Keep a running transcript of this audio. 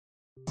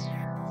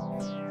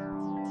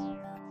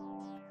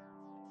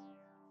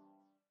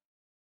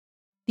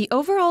The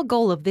overall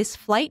goal of this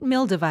flight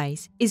mill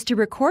device is to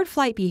record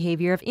flight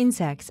behavior of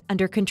insects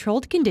under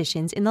controlled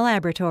conditions in the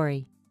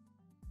laboratory.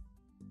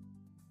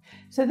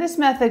 So this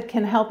method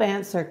can help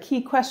answer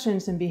key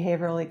questions in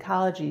behavioral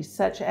ecology,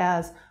 such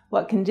as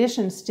what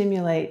conditions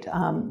stimulate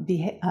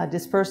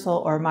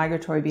dispersal or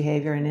migratory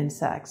behavior in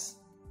insects.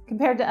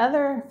 Compared to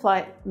other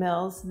flight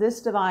mills,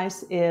 this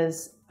device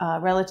is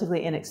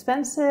relatively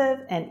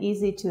inexpensive and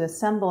easy to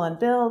assemble and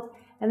build,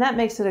 and that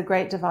makes it a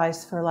great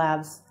device for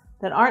labs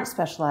that aren't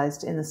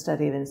specialized in the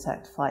study of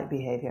insect flight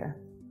behavior.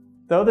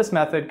 Though this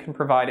method can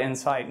provide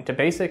insight into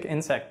basic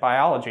insect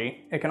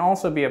biology, it can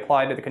also be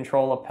applied to the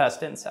control of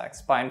pest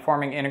insects by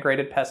informing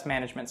integrated pest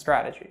management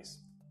strategies.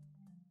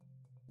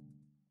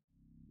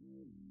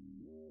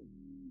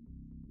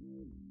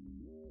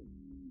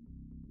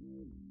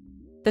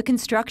 The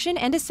construction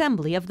and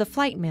assembly of the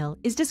flight mill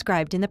is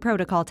described in the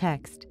protocol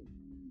text.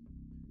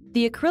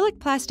 The acrylic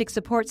plastic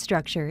support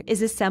structure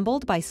is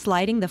assembled by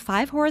sliding the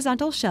 5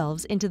 horizontal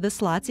shelves into the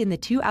slots in the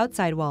 2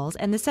 outside walls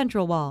and the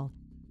central wall,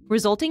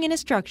 resulting in a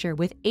structure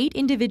with 8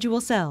 individual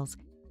cells,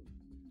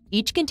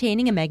 each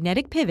containing a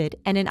magnetic pivot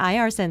and an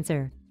IR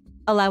sensor,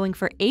 allowing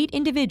for 8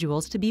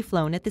 individuals to be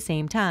flown at the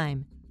same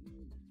time.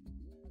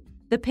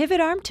 The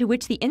pivot arm to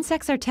which the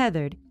insects are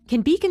tethered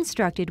can be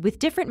constructed with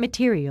different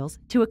materials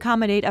to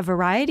accommodate a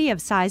variety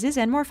of sizes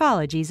and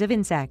morphologies of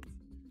insects.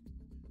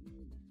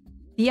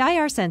 The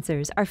IR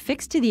sensors are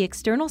fixed to the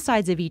external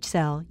sides of each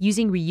cell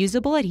using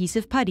reusable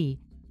adhesive putty,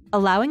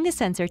 allowing the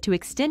sensor to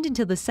extend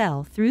into the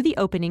cell through the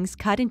openings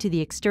cut into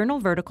the external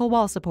vertical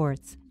wall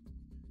supports.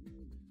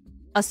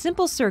 A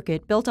simple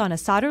circuit built on a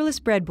solderless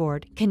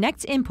breadboard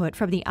connects input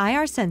from the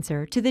IR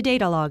sensor to the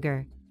data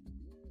logger.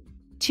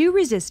 2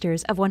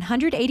 resistors of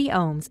 180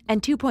 ohms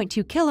and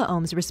 2.2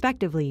 kiloohms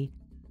respectively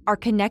are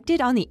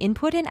connected on the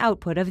input and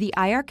output of the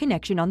IR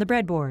connection on the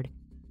breadboard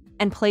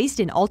and placed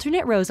in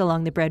alternate rows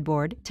along the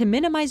breadboard to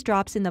minimize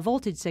drops in the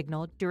voltage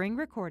signal during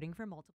recording for multiple